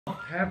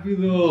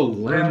Rápido,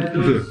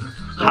 lento.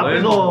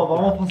 Rápido,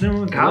 vamos fazer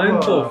uma capa.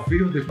 Lento,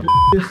 filho de p.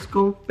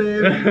 Desculpe.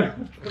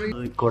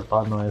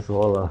 Cortar não é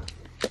sola.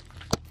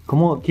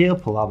 Como que é a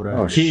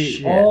palavra? Oh,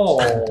 shit.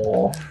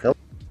 Oh.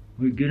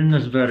 We're getting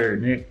this better,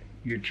 Nick.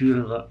 You're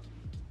too.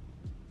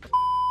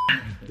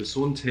 This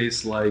one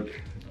tastes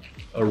like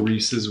a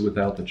Reese's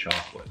without the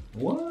chocolate.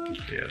 What?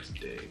 Yeah, it's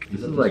big.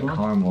 This is like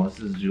caramel. This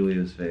is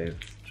Julia's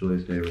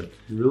favorite.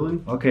 Really?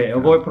 Ok,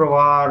 eu vou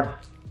provar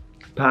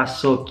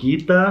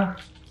paçoquita.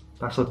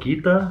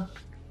 Paçoquita.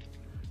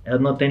 Eu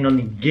não tenho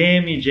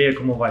ninguém ideia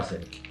como vai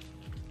ser.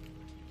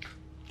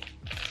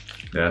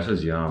 Yeah, this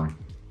is yum.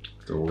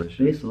 Delicious.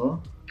 Isso.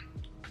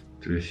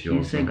 15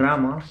 Delicioso.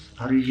 gramas,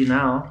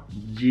 original,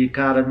 de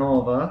cara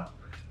nova.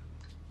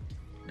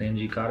 Tem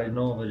de cara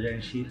nova,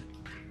 gente.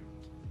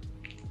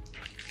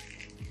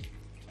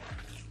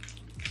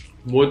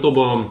 Muito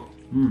bom.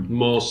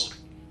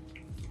 Moço.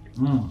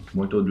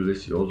 Muito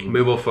delicioso.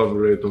 Meu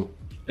favorito.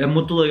 É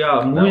muito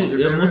legal,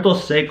 é muito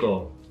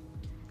seco.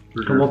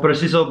 Como eu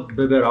preciso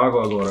beber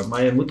água agora,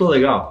 mas é muito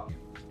legal.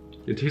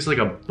 It tastes like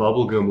a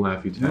bubblegum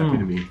Laffy Taffy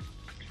to me.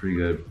 It's pretty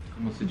good.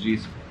 Como se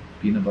diz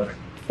peanut butter?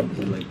 This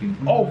is like peanut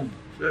Oh!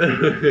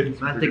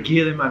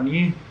 Mantequilla de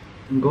maní.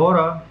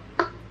 Agora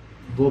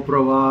vou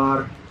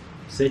provar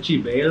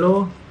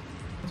Espero.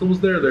 It's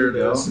almost there. There it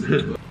is.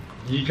 Did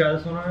you try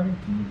this one already?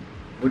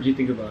 What do you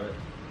think about it?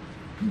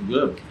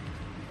 good.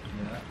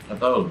 Yeah. I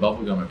thought it was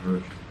bubblegum at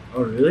first.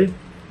 Oh really?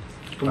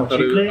 I Como thought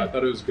chicle?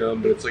 it was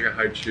gum, but it's like a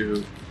high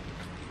chew.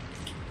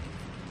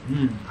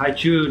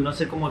 Haichu, não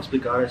sei como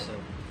explicar isso.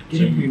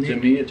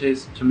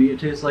 To me, it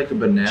tastes like a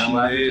banana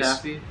Laffy Cheese.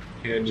 Taffy.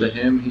 Candy. To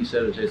him, he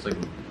said it tastes like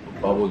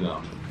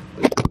bubblegum.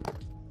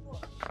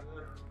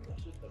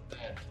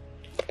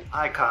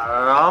 Ai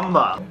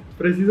caramba!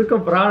 Preciso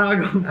comprar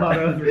água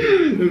para.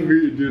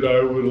 Dude,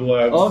 I would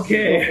laugh.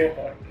 Ok.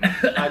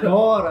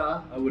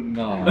 Agora I would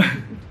not.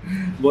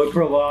 vou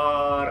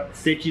provar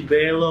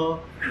Espero.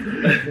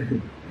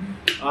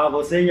 Ah,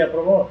 você já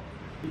provou?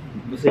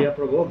 Você já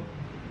provou?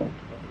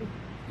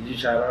 Did you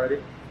try it already?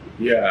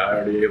 Yeah, I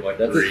already ate like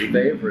That's his 3.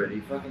 favorite.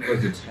 He fucking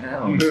goes to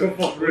town.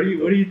 What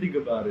do you think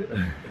about it?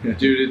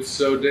 Dude, it's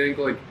so dank.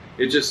 Like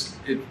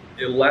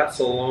it lasts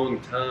a long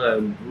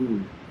time.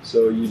 Ooh.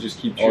 So you just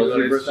keep Oh, chewing on is it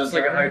it. your It's first just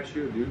like time a high trying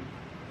chew, dude.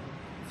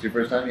 It's your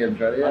first time? You haven't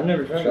tried it yet? I've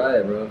never tried Try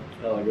it, bro.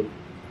 I like it.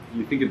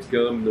 You think it's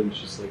gum, then it's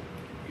just like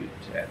good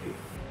taffy.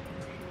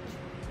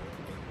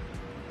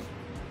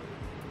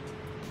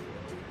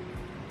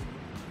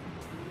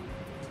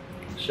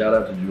 Shout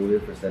out to Julia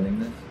for sending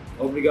this.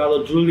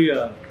 Obrigado,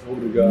 Júlia.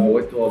 Obrigado.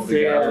 Muito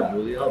Você é obrigado,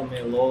 Julia. a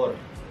melhor.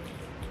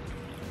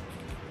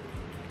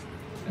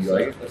 You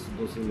like it? Esse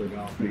doce é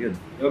legal. Pretty good.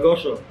 Eu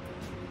gosto.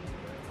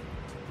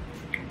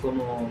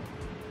 Como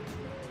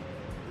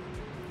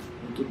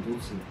muito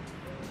doce.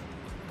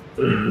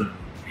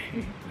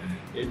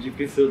 É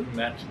difícil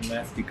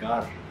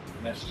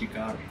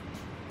masticar.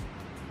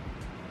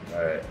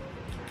 Alright.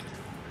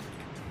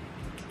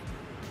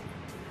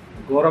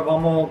 Agora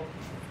vamos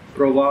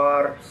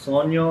provar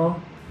sonho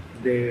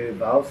de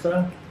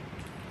valsa.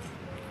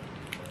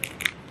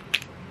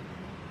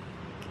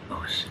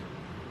 Oh shit.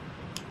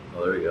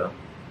 Oh, there we go.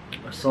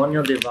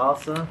 Sonho de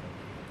valsa.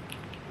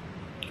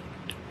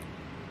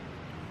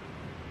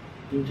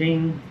 Ching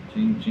ching.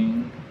 Ching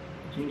ching.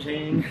 Ching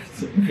ching.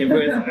 Quem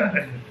foi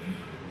esse?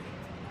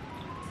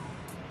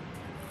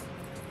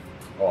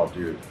 Oh,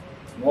 dude.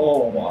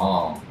 Oh,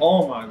 Wow.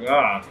 oh my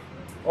god.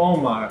 Oh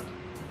my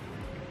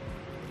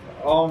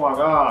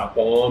god.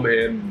 Bomb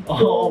and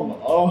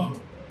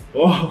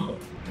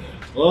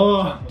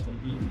Oh,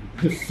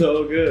 it's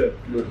so good.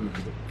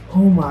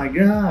 Oh my And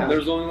god.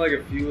 there's only like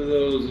a few of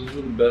those. Those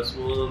are the best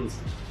ones.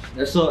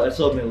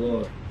 Eso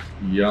melhor.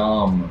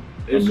 Yum.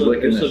 I'm It's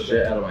licking a the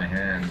shit bad- out of my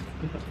hand.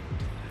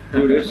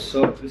 Dude,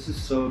 this is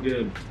so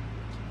good.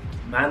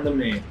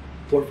 Manda-me,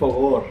 por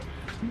favor.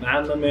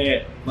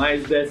 Manda-me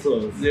mais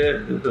desses. Yeah.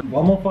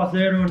 Vamos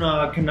fazer um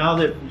canal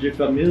de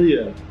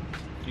família.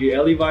 E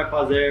ele vai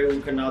fazer um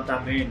canal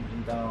também.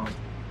 Então,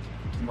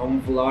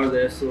 vamos falar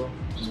disso.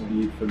 Just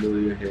be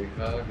familiar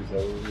Hancock. Is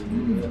that what we're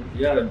doing?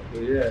 Yeah.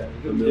 Familiar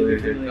Familiar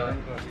Hancock.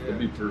 Hancock, That'd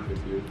be perfect,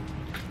 dude.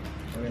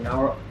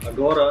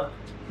 Agora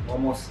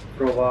vamos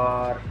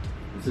provar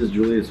This is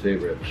Julia's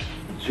favorite.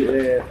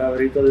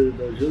 favorita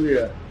da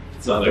Júlia.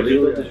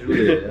 Favorito de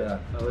Julia, yeah.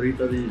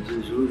 Favorita de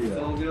Júlia.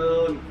 So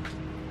good.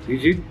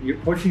 You're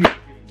Portuguese.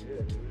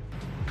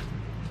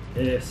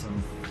 Isso.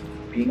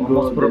 Pingo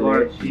Vamos de provar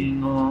leche.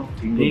 pingo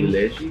Pingo de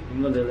leche.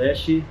 Pingo de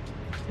leche.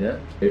 Yeah.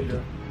 Asia.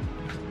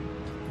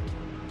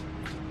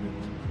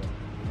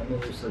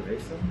 Vamos ver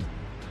cerveja.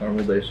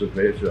 Caramel de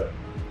cerveja.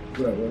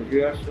 What do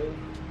you achou?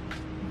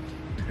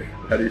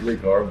 How do you say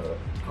caramel?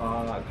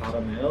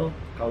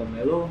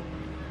 Caramelo.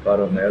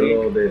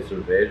 Caramelo de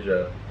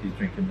cerveja. He's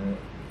drinking it.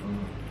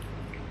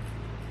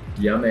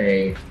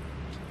 Yummy.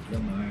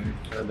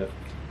 Kinda.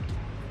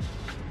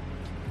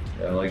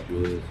 Yeah, I like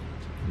Julia's.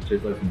 It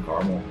tastes like some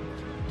caramel.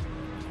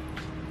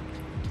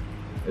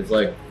 It's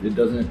like, it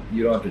doesn't,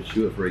 you don't have to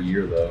chew it for a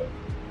year though.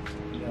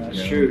 Yeah, it's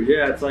Yeah. true.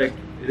 Yeah, it's like,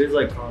 it is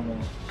like caramel.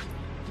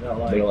 Yeah,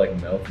 But it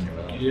like melts in your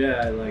mouth.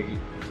 yeah, like you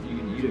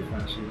can eat it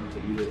fast. You don't have to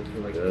eat it for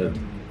like Good.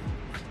 10 minutes.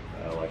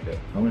 I like it.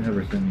 I'm gonna have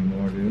her send me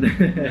more, dude.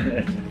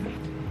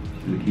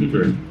 She's a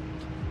keeper.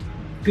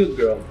 Good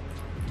girl.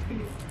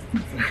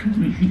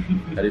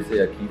 How do you say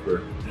a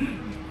keeper?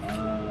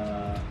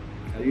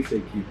 How do you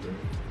say keeper?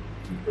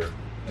 Keeper.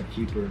 A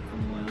keeper,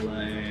 como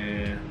ela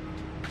é.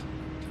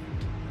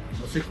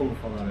 Não sei como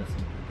falar assim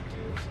em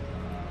português.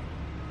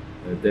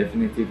 É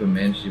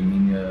definitivamente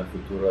minha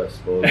futura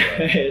esposa.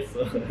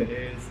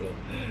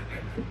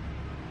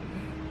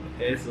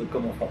 Isso,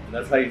 como fala.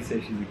 That's how you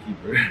say she's a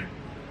keeper.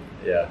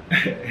 Yeah.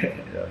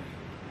 Yeah.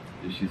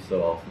 Dude, she's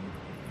so awesome.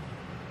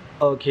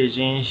 Ok,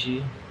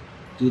 gente,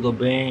 tudo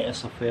bem?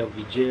 Esse foi o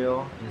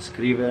vídeo.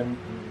 Inscreva no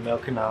meu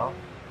canal,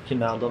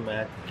 canal do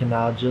Matty,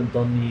 canal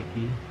do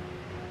Nick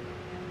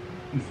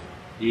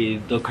e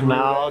do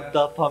canal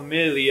da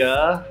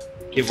família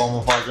que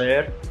vamos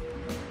fazer.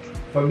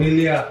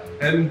 Família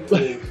é um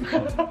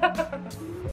pouco.